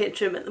in my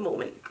bedroom at the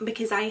moment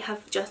because I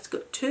have just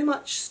got too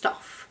much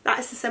stuff. That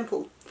is the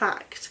simple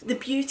fact. The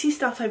beauty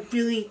stuff I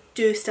really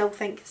do still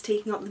think is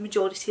taking up the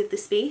majority of the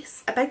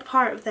space. A big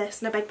part of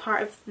this, and a big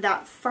part of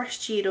that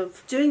first year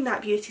of doing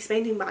that beauty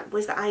spending ban,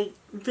 was that I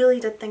really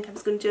did think I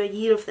was going to do a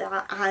year of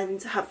that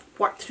and have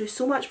worked through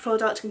so much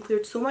product and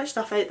cleared so much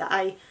stuff out that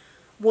I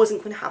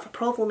wasn't going to have a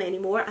problem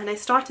anymore. And I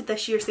started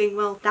this year saying,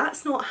 well,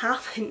 that's not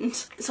happened,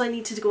 so I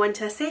needed to go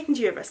into a second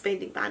year of a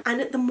spending ban.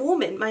 And at the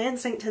moment my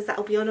instinct is that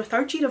I'll be on a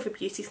third year of a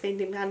beauty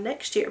spending ban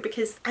next year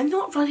because I'm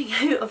not running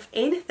out of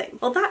anything.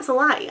 Well, that's a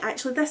lie.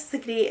 Actually, this is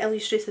a great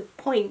illustrative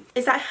point,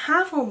 is that I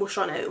have almost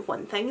run out of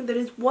one thing. There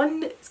is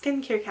one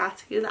skincare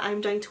category that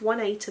I'm down to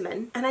one item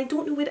in, and I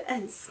don't know where it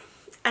is.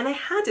 And I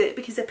had it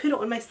because I put it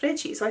on my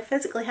spreadsheet, so I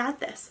physically had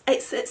this.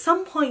 It's at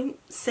some point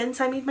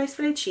since I made my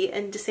spreadsheet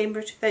in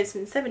December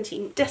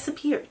 2017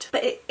 disappeared.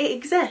 But it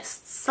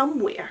exists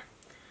somewhere.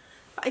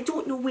 But I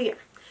don't know where,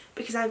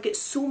 because I've got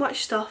so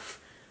much stuff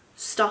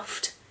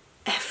stuffed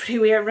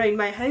everywhere around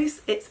my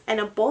house. It's in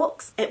a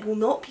box, it will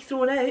not be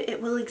thrown out,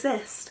 it will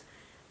exist.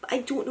 But I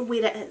don't know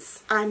where it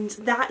is. And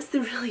that's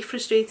the really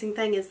frustrating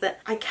thing, is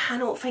that I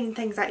cannot find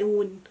things I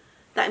own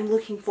that I'm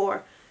looking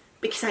for,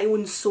 because I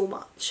own so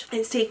much.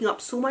 It's taking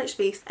up so much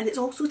space, and it's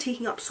also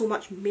taking up so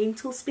much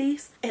mental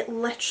space. It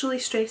literally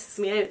stresses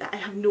me out that I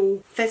have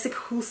no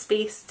physical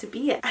space to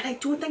be in. And I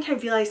don't think I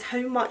realised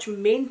how much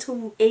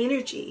mental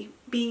energy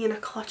being in a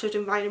cluttered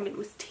environment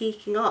was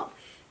taking up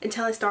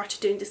until I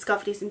started doing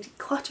discoveries and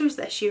declutters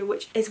this year,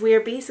 which is where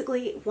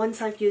basically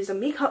once I've used a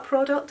makeup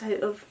product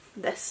out of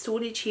this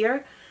storage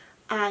here,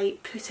 I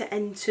put it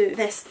into,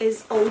 this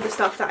is all the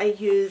stuff that I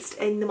used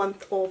in the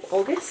month of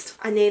August,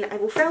 and then I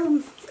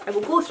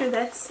will go through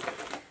this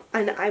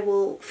and I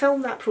will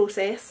film that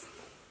process,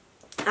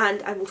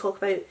 and I will talk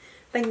about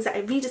things that I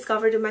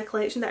rediscovered in my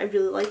collection that I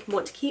really like and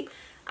want to keep,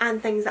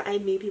 and things that I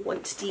maybe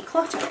want to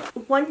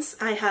declutter. Once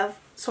I have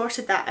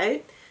sorted that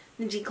out,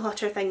 the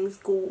declutter things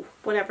go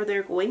wherever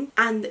they're going,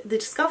 and the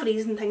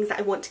discoveries and things that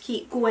I want to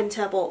keep go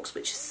into a box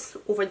which is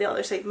over the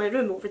other side of my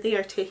room, over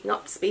there, taking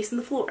up space on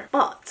the floor.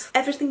 But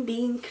everything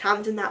being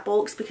crammed in that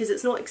box, because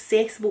it's not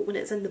accessible when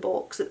it's in the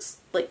box, it's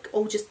like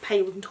all just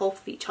piled on top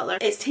of each other,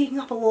 it's taking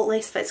up a lot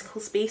less physical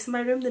space in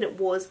my room than it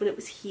was when it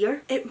was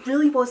here. It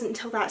really wasn't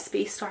until that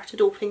space started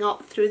opening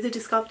up through the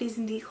Discoveries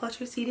and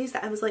Declutter series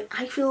that I was like,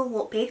 I feel a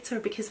lot better,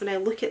 because when I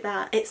look at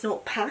that, it's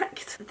not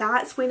packed.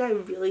 That's when I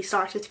really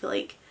started to be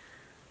like,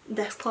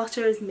 this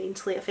clutter is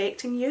mentally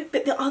affecting you.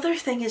 But the other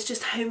thing is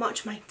just how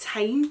much my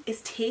time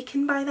is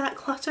taken by that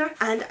clutter.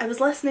 And I was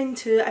listening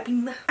to,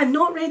 I'm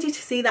not ready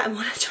to say that I'm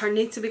on a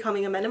journey to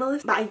becoming a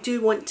minimalist, but I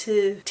do want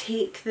to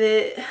take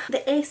the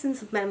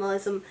essence of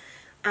minimalism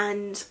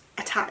and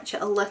attach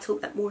it a little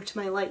bit more to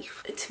my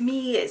life. To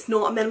me, it's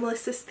not a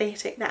minimalist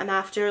aesthetic that I'm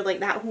after,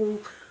 like that whole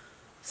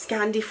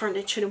Scandi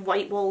furniture and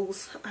white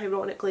walls,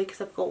 ironically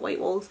because I've got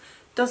white walls,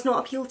 does not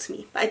appeal to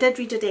me. But I did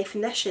read a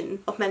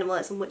definition of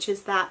minimalism, which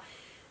is that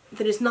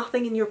there is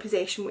nothing in your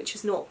possession which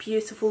is not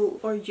beautiful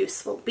or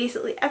useful.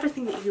 Basically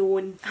everything that you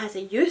own has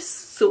a use,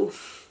 so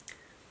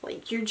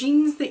like your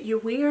jeans that you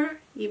wear,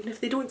 even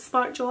if they don't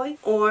spark joy,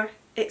 or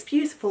it's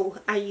beautiful,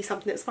 i.e.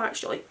 something that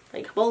sparks joy,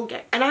 like a ball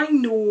gown. And I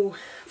know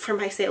for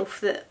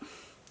myself that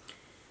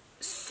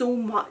so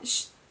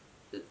much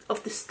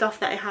of the stuff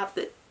that I have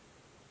that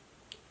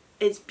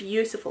is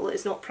beautiful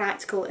is not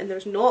practical, and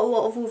there's not a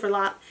lot of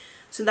overlap,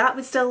 so that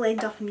would still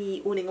end up in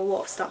me owning a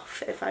lot of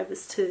stuff if I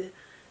was to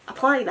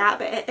apply that,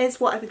 but it is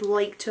what I would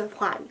like to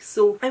apply.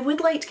 So I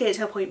would like to get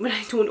to a point where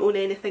I don't own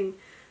anything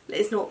that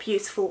is not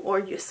beautiful or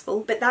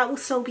useful, but that will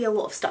still be a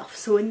lot of stuff.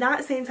 So in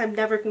that sense, I'm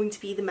never going to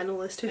be the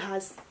minimalist who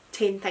has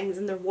 10 things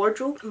in their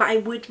wardrobe, but I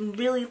would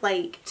really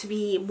like to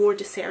be more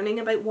discerning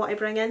about what I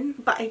bring in.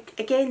 But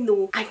again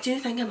though, I do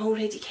think I'm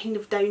already kind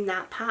of down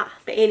that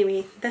path. But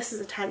anyway, this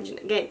is a tangent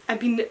again. I've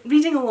been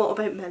reading a lot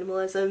about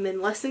minimalism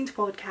and listening to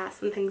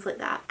podcasts and things like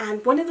that,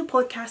 and one of the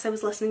podcasts I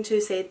was listening to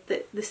said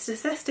that the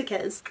statistic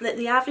is that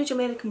the average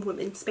American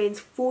woman spends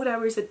 4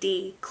 hours a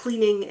day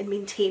cleaning and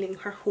maintaining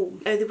her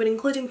home. Now they were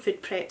including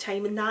food prep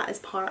time, and that is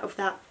part of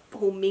that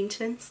home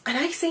maintenance. And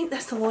I sent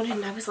this to Lauren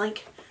and I was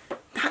like,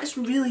 that's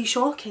really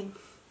shocking.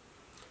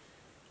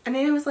 And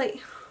then I was like,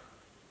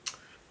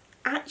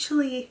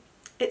 actually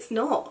it's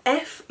not.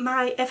 If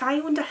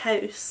I owned a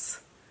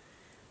house,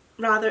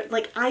 rather,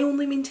 like I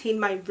only maintain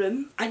my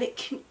room, and it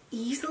can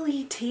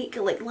easily take,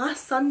 like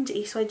last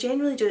Sunday, so I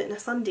generally do it on a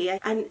Sunday,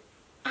 and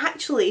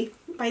actually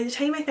by the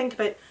time I think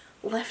about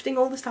lifting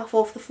all the stuff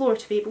off the floor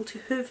to be able to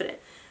hoover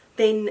it,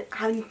 then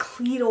having to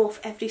clear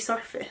off every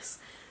surface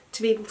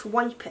to be able to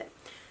wipe it,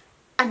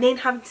 and then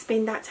having to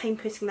spend that time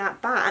putting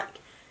that back,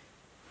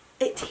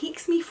 it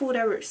takes me 4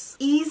 hours,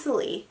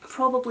 easily,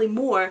 probably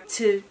more,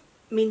 to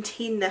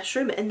maintain this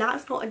room. And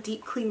that's not a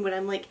deep clean where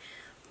I'm like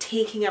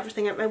taking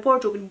everything out of my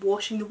wardrobe and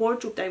washing the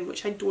wardrobe down,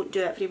 which I don't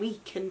do every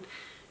week, and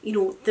you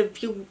know, the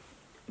real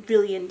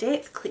really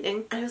in-depth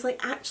cleaning. And I was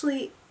like,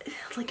 actually,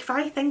 like if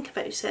I think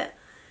about it,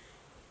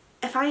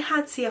 if I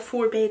had, say, a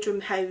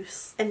 4-bedroom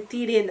house, in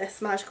theory in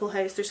this magical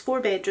house there's 4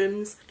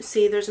 bedrooms,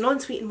 say there's an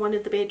ensuite in one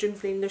of the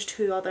bedrooms, then there's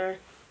 2 other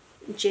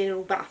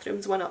general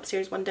bathrooms, one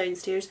upstairs, one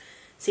downstairs,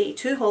 say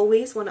 2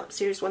 hallways, one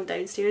upstairs, one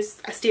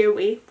downstairs, a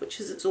stairway, which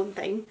is its own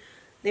thing,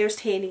 there's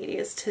 10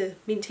 areas to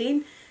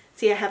maintain.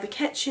 Say I have a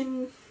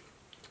kitchen,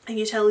 a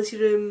utility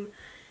room,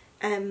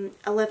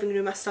 a living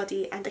room, a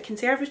study and a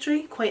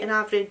conservatory, quite an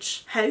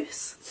average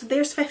house. So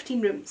there's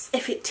 15 rooms.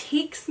 If it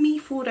takes me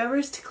 4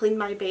 hours to clean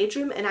my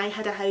bedroom and I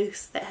had a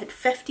house that had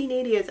 15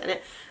 areas in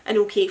it, and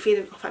okay, fair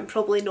enough, I'm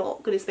probably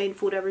not going to spend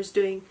 4 hours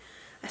doing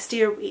a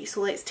stairway,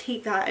 so let's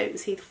take that out and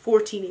say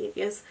 14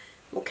 areas,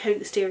 we'll count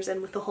the stairs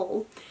in with the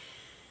hall.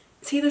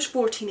 Say there's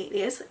 14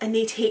 areas and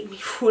they take me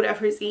 4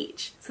 hours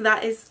each, so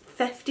that is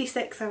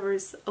 56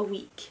 hours a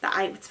week that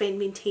I would spend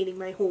maintaining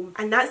my home.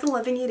 And that's the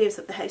living areas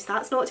of the house,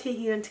 that's not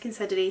taking into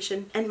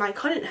consideration in my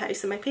current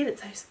house, in my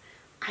parents' house.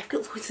 I've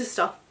got loads of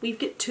stuff. We've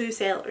got 2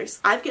 cellars.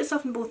 I've got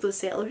stuff in both those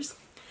cellars.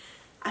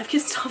 I've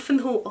got stuff in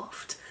the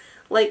loft.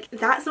 Like,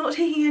 that's not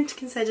taking into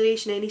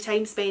consideration any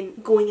time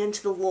spent going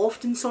into the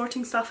loft and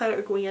sorting stuff out,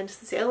 or going into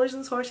the cellars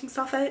and sorting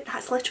stuff out.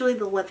 That's literally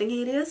the living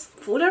areas.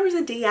 4 hours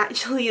a day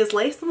actually is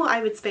less than what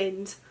I would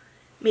spend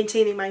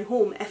maintaining my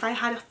home if I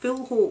had a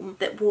full home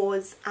that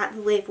was at the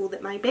level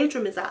that my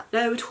bedroom is at.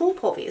 Now I would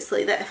hope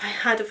obviously that if I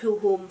had a full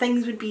home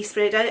things would be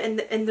spread out,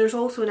 and there's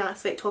also an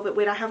aspect of it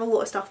where I have a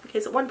lot of stuff,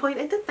 because at one point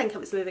I did think I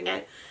was moving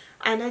out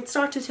and I'd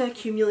started to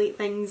accumulate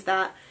things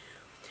that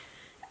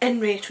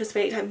in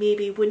retrospect I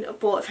maybe wouldn't have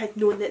bought if I'd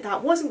known that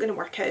that wasn't going to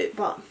work out,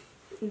 but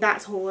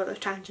that's a whole other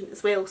tangent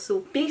as well.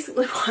 So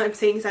basically what I'm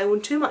saying is I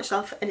own too much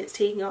stuff and it's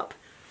taking up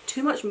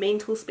too much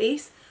mental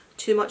space,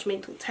 too much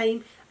mental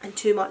time, and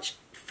too much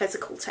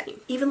physical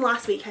time. Even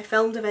last week I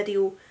filmed a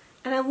video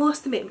and I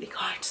lost the memory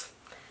card.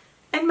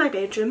 In my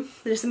bedroom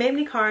there's a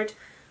memory card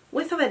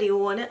with a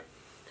video on it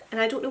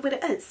and I don't know where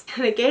it is.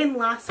 And again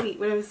last week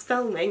when I was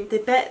filming, the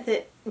bit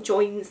that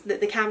joins,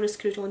 that the camera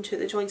screwed onto,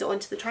 that joins it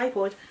onto the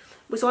tripod,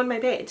 was on my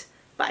bed,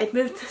 but I'd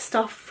moved the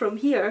stuff from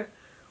here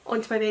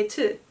onto my bed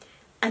too,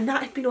 and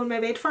that had been on my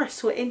bed first,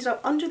 so it ended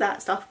up under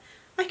that stuff.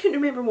 I couldn't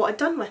remember what I'd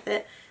done with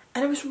it,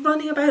 and I was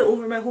running about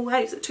over my whole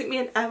house. It took me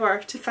an hour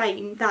to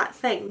find that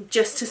thing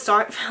just to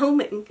start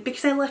filming,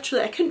 because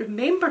I couldn't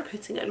remember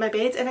putting it in my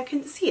bed and I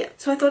couldn't see it.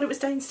 So I thought it was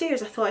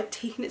downstairs. I thought I'd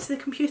taken it to the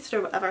computer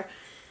or whatever.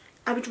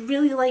 I would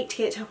really like to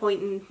get to a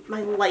point in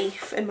my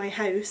life, in my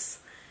house,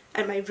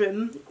 in my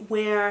room,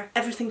 where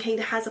everything kind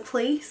of has a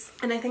place,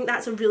 and I think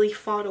that's a really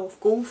far off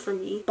goal for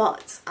me,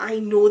 but I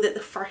know that the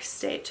first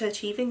step to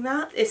achieving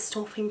that is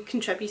stopping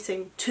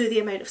contributing to the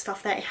amount of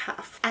stuff that I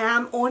have. I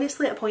am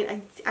honestly at a point,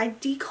 I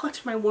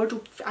declutter my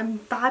wardrobe. I'm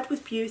bad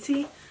with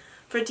beauty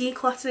for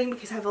decluttering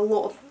because I have a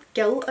lot of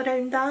guilt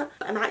around that,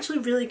 but I'm actually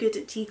really good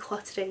at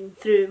decluttering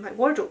through my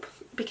wardrobe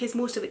because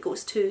most of it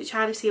goes to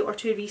charity or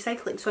to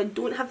recycling, so I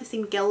don't have the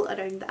same guilt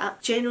around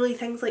that. Generally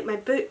things like my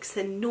books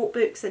and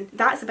notebooks, and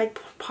that's a big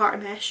part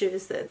of my issue,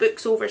 is that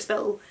books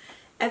overspill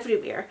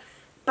everywhere.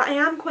 But I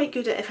am quite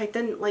good at, if I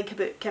didn't like a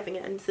book, giving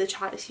it into the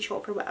charity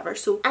shop or whatever.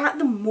 So at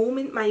the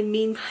moment my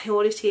main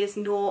priority is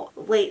not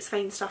let's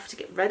find stuff to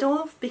get rid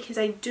of, because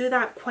I do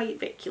that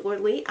quite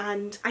regularly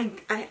and I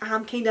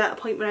am kind of at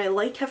a point where I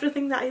like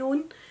everything that I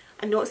own.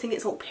 I'm not saying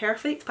it's all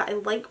perfect, but I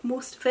like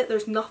most of it.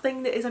 There's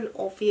nothing that is an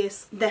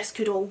obvious this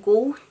could all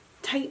go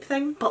type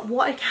thing. But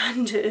what I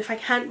can do, if I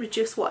can't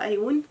reduce what I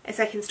own, is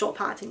I can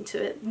stop adding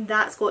to it.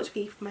 That's got to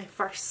be my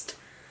first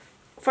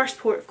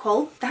port of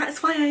call.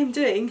 That's why I'm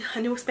doing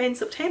a no spend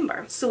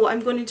September. So I'm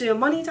going to do a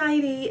money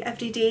diary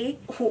every day,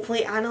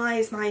 hopefully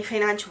analyse my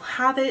financial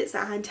habits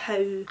and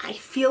how I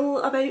feel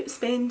about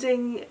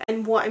spending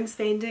and what I'm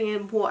spending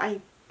and what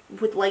I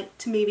would like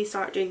to maybe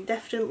start doing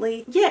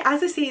differently. Yeah,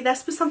 as I say,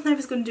 this was something I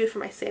was going to do for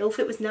myself.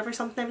 It was never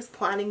something I was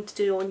planning to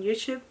do on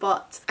YouTube,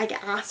 but I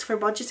get asked for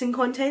budgeting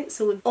content,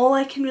 so all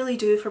I can really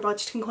do for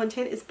budgeting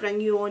content is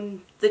bring you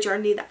on the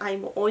journey that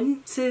I'm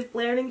on to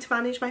learning to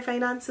manage my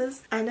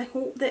finances, and I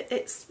hope that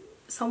it's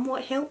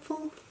somewhat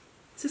helpful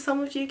to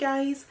some of you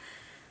guys.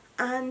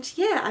 And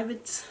yeah, I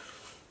would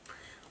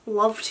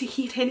love to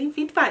hear any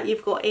feedback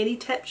you've got, any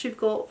tips you've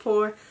got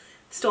for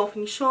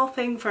stopping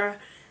shopping, for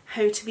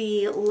how to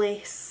be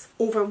less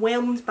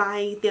overwhelmed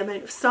by the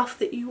amount of stuff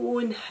that you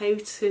own, how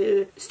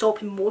to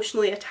stop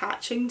emotionally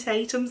attaching to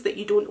items that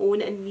you don't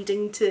own and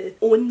needing to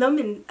own them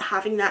and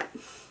having that,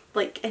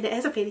 like, and it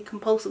is a very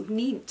compulsive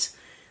need.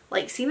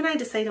 Like, see, when I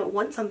decide I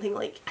want something,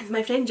 like, as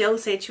my friend Jill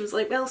said, she was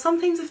like, well,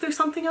 sometimes if there's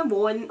something I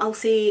want, I'll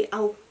say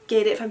I'll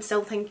get it if I'm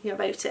still thinking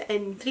about it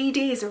in 3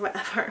 days or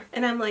whatever.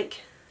 And I'm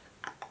like,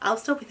 I'll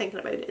still be thinking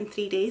about it in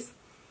 3 days.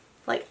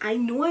 Like, I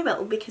know I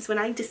will, because when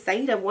I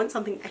decide I want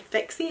something, I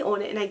fixate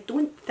on it and I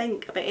don't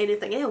think about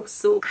anything else.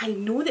 So I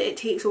know that it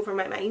takes over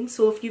my mind.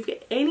 So if you've got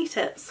any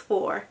tips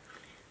for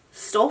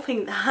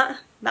stopping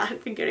that,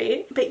 that'd be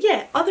great. But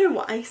yeah,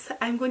 otherwise,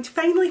 I'm going to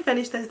finally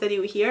finish this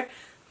video here.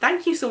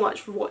 Thank you so much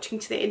for watching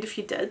to the end if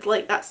you did.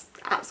 Like, that's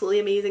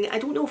absolutely amazing. I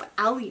don't know if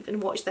I'll even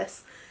watch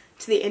this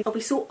to the end. I'll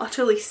be so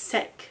utterly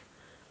sick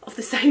of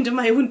the sound of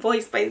my own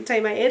voice by the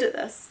time I edit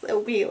this.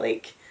 It'll be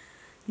like,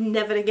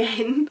 never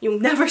again. You'll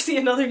never see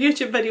another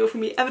YouTube video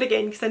from me ever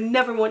again, because I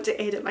never want to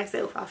edit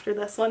myself after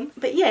this one.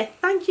 But yeah,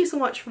 thank you so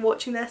much for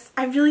watching this.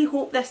 I really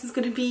hope this is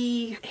going to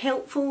be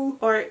helpful,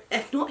 or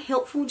if not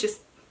helpful,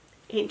 just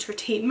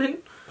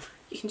entertainment.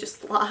 You can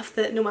just laugh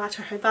that no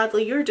matter how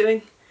badly you're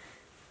doing,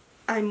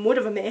 I'm more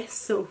of a mess,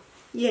 so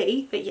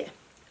yay. But yeah,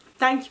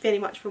 thank you very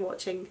much for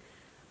watching,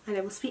 and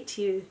I will speak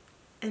to you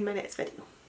in my next video.